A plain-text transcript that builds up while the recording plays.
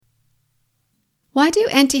Why do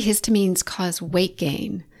antihistamines cause weight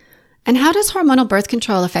gain? And how does hormonal birth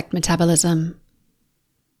control affect metabolism?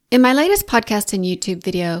 In my latest podcast and YouTube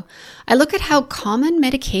video, I look at how common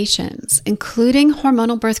medications, including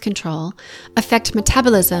hormonal birth control, affect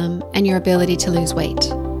metabolism and your ability to lose weight.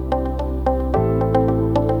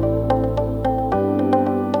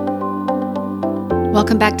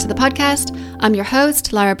 Welcome back to the podcast. I'm your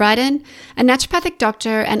host, Lara Bryden, a naturopathic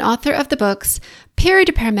doctor and author of the books Period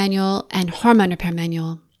Repair Manual and Hormone Repair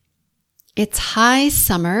Manual. It's high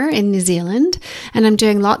summer in New Zealand, and I'm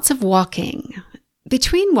doing lots of walking.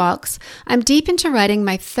 Between walks, I'm deep into writing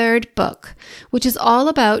my third book, which is all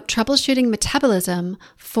about troubleshooting metabolism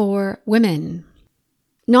for women.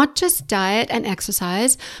 Not just diet and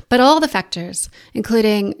exercise, but all the factors,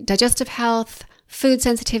 including digestive health, food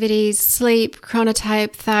sensitivities, sleep,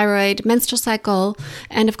 chronotype, thyroid, menstrual cycle,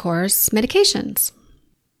 and of course, medications.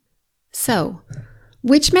 So,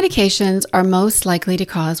 which medications are most likely to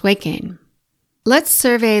cause weight gain? Let's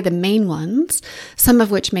survey the main ones, some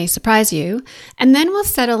of which may surprise you, and then we'll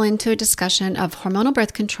settle into a discussion of hormonal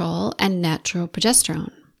birth control and natural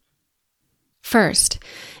progesterone. First,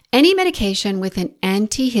 any medication with an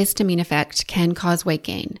antihistamine effect can cause weight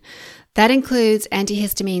gain. That includes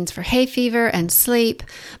antihistamines for hay fever and sleep,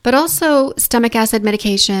 but also stomach acid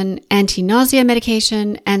medication, anti-nausea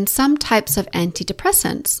medication, and some types of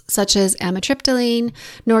antidepressants, such as amitriptyline,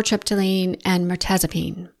 nortriptyline, and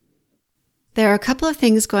mirtazapine. There are a couple of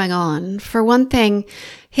things going on. For one thing,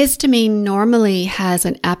 histamine normally has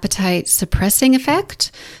an appetite suppressing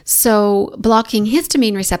effect, so blocking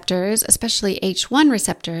histamine receptors, especially H1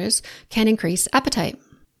 receptors, can increase appetite.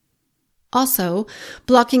 Also,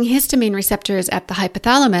 blocking histamine receptors at the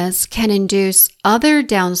hypothalamus can induce other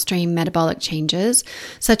downstream metabolic changes,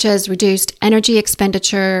 such as reduced energy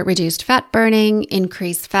expenditure, reduced fat burning,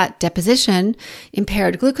 increased fat deposition,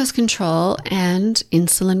 impaired glucose control, and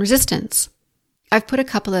insulin resistance. I've put a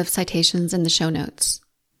couple of citations in the show notes.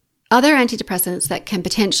 Other antidepressants that can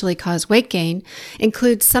potentially cause weight gain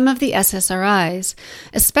include some of the SSRIs,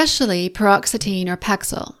 especially paroxetine or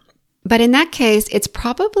Paxil. But in that case, it's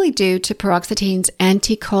probably due to paroxetine's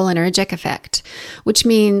anticholinergic effect, which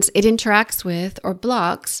means it interacts with or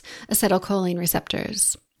blocks acetylcholine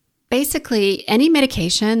receptors. Basically, any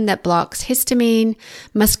medication that blocks histamine,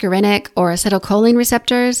 muscarinic, or acetylcholine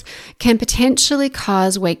receptors can potentially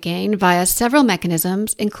cause weight gain via several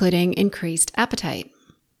mechanisms, including increased appetite.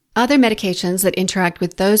 Other medications that interact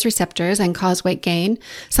with those receptors and cause weight gain,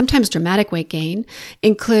 sometimes dramatic weight gain,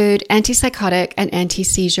 include antipsychotic and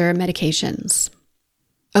anti-seizure medications.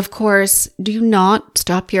 Of course, do not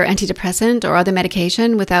stop your antidepressant or other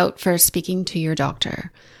medication without first speaking to your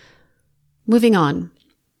doctor. Moving on.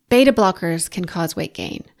 Beta blockers can cause weight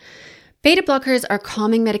gain. Beta blockers are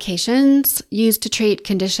calming medications used to treat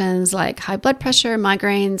conditions like high blood pressure,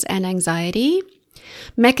 migraines, and anxiety.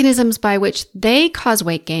 Mechanisms by which they cause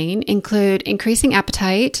weight gain include increasing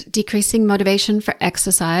appetite, decreasing motivation for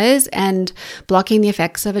exercise, and blocking the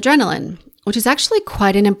effects of adrenaline, which is actually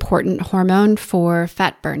quite an important hormone for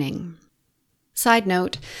fat burning. Side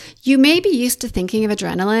note, you may be used to thinking of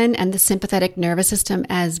adrenaline and the sympathetic nervous system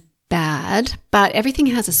as bad, but everything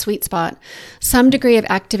has a sweet spot. Some degree of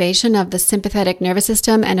activation of the sympathetic nervous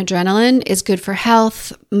system and adrenaline is good for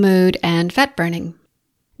health, mood, and fat burning.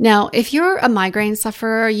 Now, if you're a migraine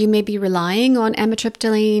sufferer, you may be relying on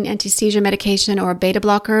amitriptyline, anti-seizure medication, or a beta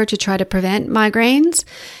blocker to try to prevent migraines.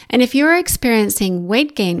 And if you're experiencing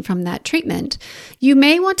weight gain from that treatment, you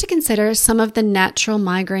may want to consider some of the natural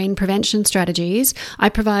migraine prevention strategies I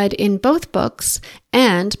provide in both books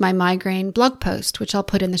and my migraine blog post, which I'll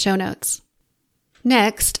put in the show notes.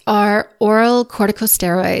 Next are oral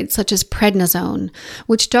corticosteroids such as prednisone,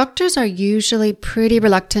 which doctors are usually pretty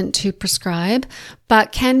reluctant to prescribe,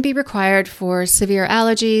 but can be required for severe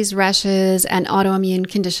allergies, rashes, and autoimmune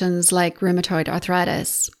conditions like rheumatoid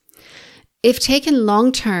arthritis. If taken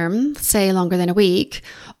long-term, say longer than a week,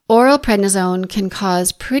 oral prednisone can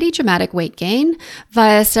cause pretty dramatic weight gain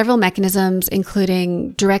via several mechanisms,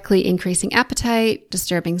 including directly increasing appetite,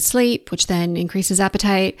 disturbing sleep, which then increases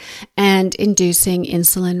appetite, and inducing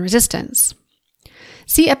insulin resistance.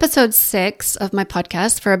 See episode 6 of my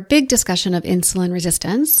podcast for a big discussion of insulin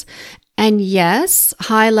resistance. And yes,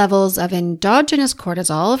 high levels of endogenous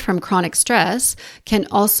cortisol from chronic stress can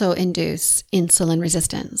also induce insulin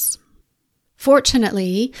resistance.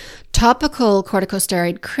 Fortunately, topical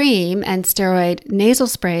corticosteroid cream and steroid nasal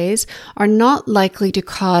sprays are not likely to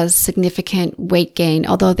cause significant weight gain,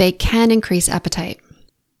 although they can increase appetite.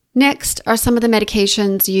 Next are some of the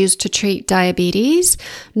medications used to treat diabetes,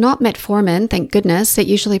 not metformin, thank goodness, it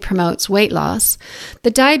usually promotes weight loss.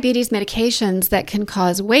 The diabetes medications that can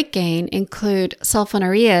cause weight gain include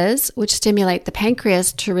sulfonylureas, which stimulate the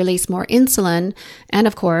pancreas to release more insulin, and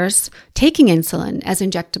of course, taking insulin as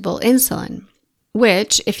injectable insulin,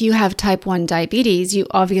 which, if you have type 1 diabetes, you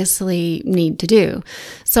obviously need to do.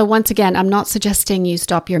 So once again, I'm not suggesting you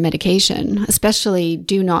stop your medication, especially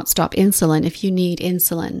do not stop insulin if you need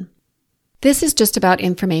insulin. This is just about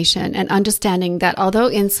information and understanding that although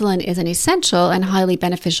insulin is an essential and highly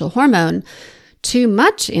beneficial hormone, too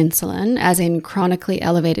much insulin, as in chronically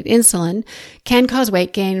elevated insulin, can cause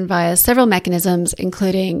weight gain via several mechanisms,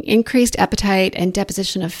 including increased appetite and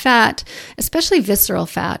deposition of fat, especially visceral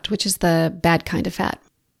fat, which is the bad kind of fat.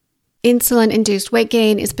 Insulin-induced weight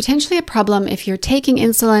gain is potentially a problem if you're taking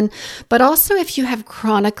insulin, but also if you have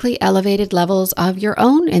chronically elevated levels of your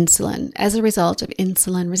own insulin as a result of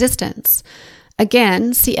insulin resistance.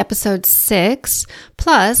 Again, see episode 6,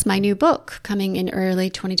 plus my new book coming in early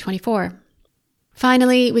 2024.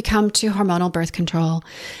 Finally, we come to hormonal birth control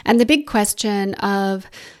and the big question of,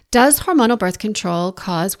 does hormonal birth control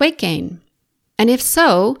cause weight gain? And if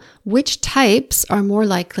so, which types are more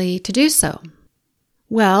likely to do so?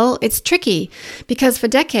 Well, it's tricky because for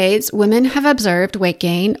decades, women have observed weight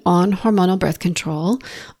gain on hormonal birth control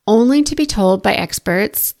only to be told by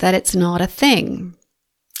experts that it's not a thing,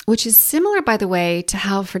 which is similar, by the way, to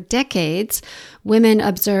how for decades, women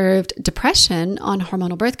observed depression on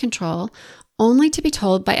hormonal birth control only to be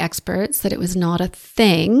told by experts that it was not a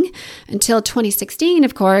thing until 2016,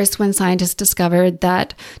 of course, when scientists discovered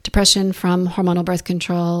that depression from hormonal birth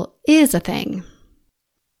control is a thing.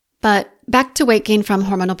 But back to weight gain from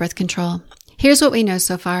hormonal birth control. Here's what we know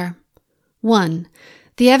so far. 1.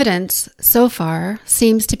 The evidence so far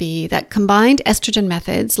seems to be that combined estrogen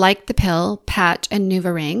methods like the pill, patch, and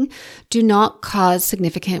NuvaRing do not cause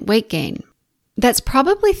significant weight gain. That's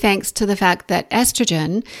probably thanks to the fact that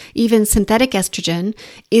estrogen, even synthetic estrogen,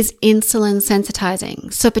 is insulin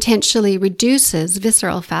sensitizing, so potentially reduces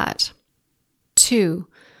visceral fat. 2.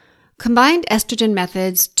 Combined estrogen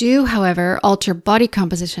methods do, however, alter body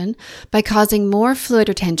composition by causing more fluid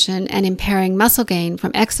retention and impairing muscle gain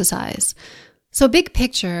from exercise. So big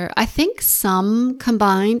picture, I think some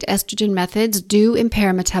combined estrogen methods do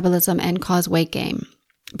impair metabolism and cause weight gain.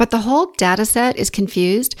 But the whole data set is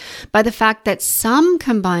confused by the fact that some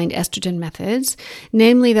combined estrogen methods,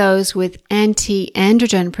 namely those with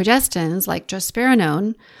anti-androgen progestins like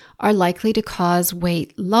drospirenone, are likely to cause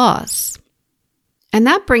weight loss. And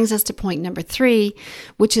that brings us to point number 3,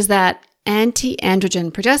 which is that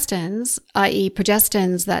anti-androgen progestins, i.e.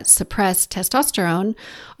 progestins that suppress testosterone,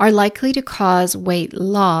 are likely to cause weight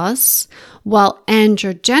loss, while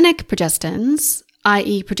androgenic progestins,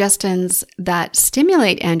 i.e. progestins that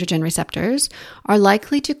stimulate androgen receptors, are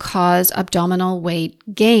likely to cause abdominal weight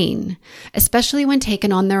gain, especially when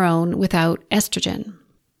taken on their own without estrogen.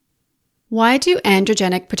 Why do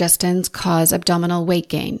androgenic progestins cause abdominal weight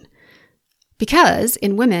gain? Because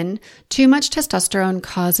in women, too much testosterone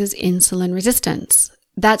causes insulin resistance.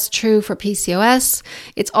 That's true for PCOS.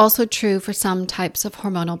 It's also true for some types of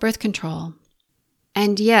hormonal birth control.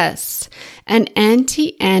 And yes, an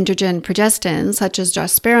anti-androgen progestin, such as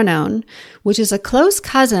drospirenone, which is a close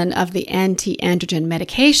cousin of the anti-androgen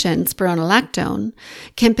medication spironolactone,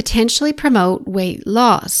 can potentially promote weight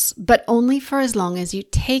loss, but only for as long as you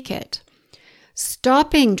take it.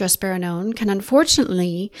 Stopping drospirenone can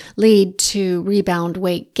unfortunately lead to rebound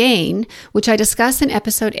weight gain, which I discuss in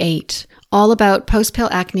episode 8, all about post-pill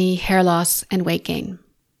acne, hair loss, and weight gain.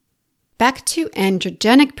 Back to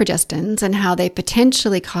androgenic progestins and how they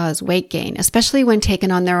potentially cause weight gain, especially when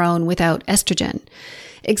taken on their own without estrogen.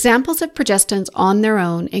 Examples of progestins on their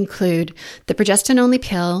own include the progestin-only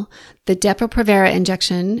pill, the Depo-Provera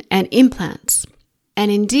injection, and implants. And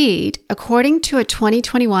indeed, according to a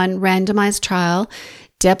 2021 randomized trial,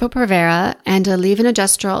 Depo-Provera and a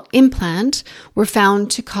levonorgestrel implant were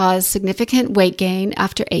found to cause significant weight gain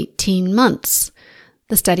after 18 months.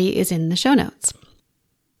 The study is in the show notes.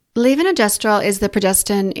 Levonorgestrel is the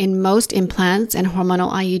progestin in most implants and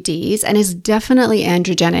hormonal IUDs and is definitely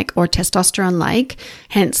androgenic or testosterone-like,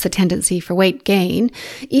 hence the tendency for weight gain,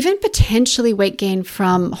 even potentially weight gain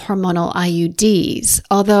from hormonal IUDs,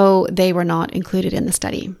 although they were not included in the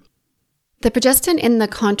study. The progestin in the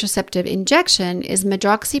contraceptive injection is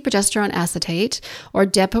medroxyprogesterone acetate, or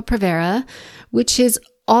Depo-Provera, which is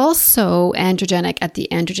also androgenic at the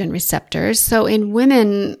androgen receptors, so in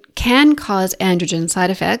women can cause androgen side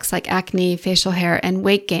effects like acne, facial hair, and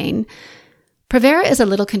weight gain. Provera is a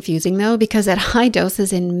little confusing though, because at high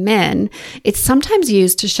doses in men, it's sometimes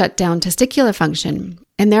used to shut down testicular function,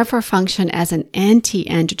 and therefore function as an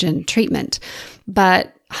anti-androgen treatment.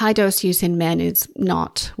 But high-dose use in men is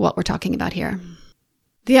not what we're talking about here.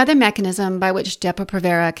 The other mechanism by which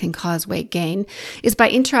Depo-Provera can cause weight gain is by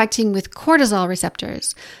interacting with cortisol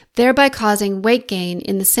receptors, thereby causing weight gain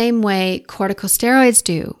in the same way corticosteroids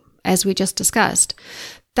do, as we just discussed.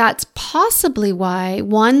 That's possibly why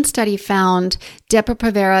one study found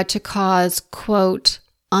Depo-Provera to cause, quote,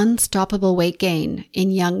 unstoppable weight gain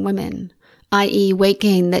in young women, i.e. weight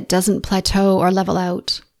gain that doesn't plateau or level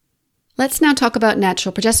out. Let's now talk about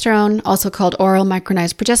natural progesterone, also called oral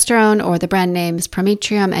micronized progesterone, or the brand names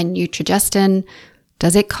Prometrium and Nutrigestin.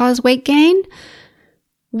 Does it cause weight gain?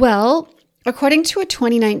 Well, according to a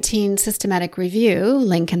 2019 systematic review,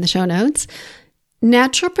 link in the show notes,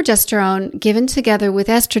 natural progesterone given together with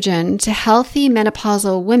estrogen to healthy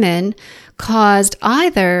menopausal women caused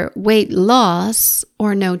either weight loss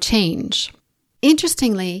or no change.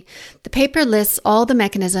 Interestingly, the paper lists all the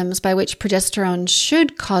mechanisms by which progesterone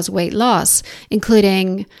should cause weight loss,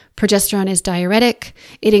 including progesterone is diuretic,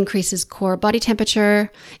 it increases core body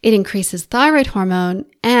temperature, it increases thyroid hormone,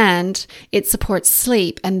 and it supports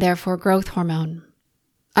sleep and therefore growth hormone.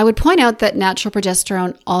 I would point out that natural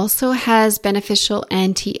progesterone also has beneficial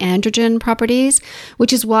anti-androgen properties,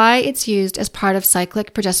 which is why it's used as part of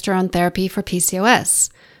cyclic progesterone therapy for PCOS.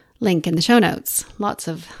 Link in the show notes. Lots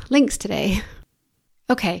of links today.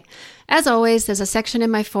 Okay, as always, there's a section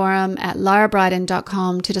in my forum at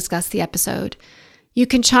larabryden.com to discuss the episode. You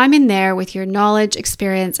can chime in there with your knowledge,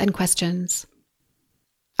 experience, and questions.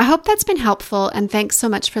 I hope that's been helpful, and thanks so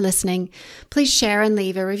much for listening. Please share and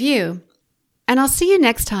leave a review. And I'll see you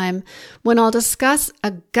next time when I'll discuss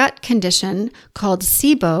a gut condition called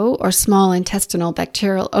SIBO, or small intestinal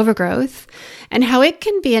bacterial overgrowth, and how it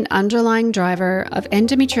can be an underlying driver of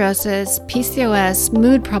endometriosis, PCOS,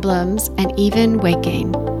 mood problems, and even weight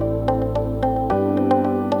gain.